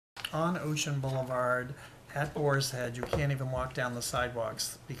on Ocean Boulevard at Boar's Head, you can't even walk down the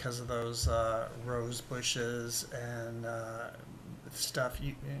sidewalks because of those rose bushes and stuff.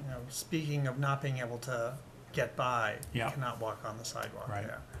 You know, speaking of not being able to get by, Yeah. you cannot walk on the sidewalk Right.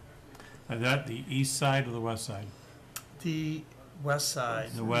 there. Is that the east side or the west side? The west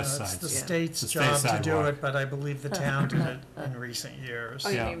side. The west It's side. the Yeah. state's The state job to do sidewalk. it, but I believe the town did it in recent years. Oh,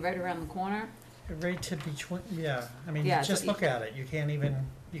 you Yeah. mean right around the corner? Right to between, yeah, I mean, Yeah, just so look at it, you can't even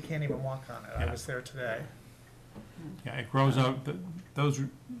walk on it. I Yeah. was there today. Yeah, it grows out, those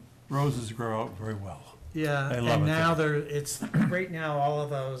roses grow out very well. Yeah, They love and it now there. it's, right now, all of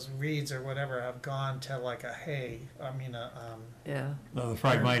those reeds or whatever have gone to like a hay, Yeah. The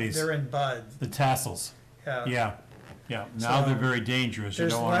Phragmites, they're in bud, the tassels, yeah. Now So, they're very dangerous. You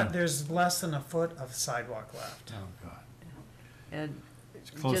don't want to. there's less than a foot of sidewalk left. Oh, God. And It's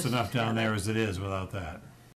close just- enough down there as it is without that.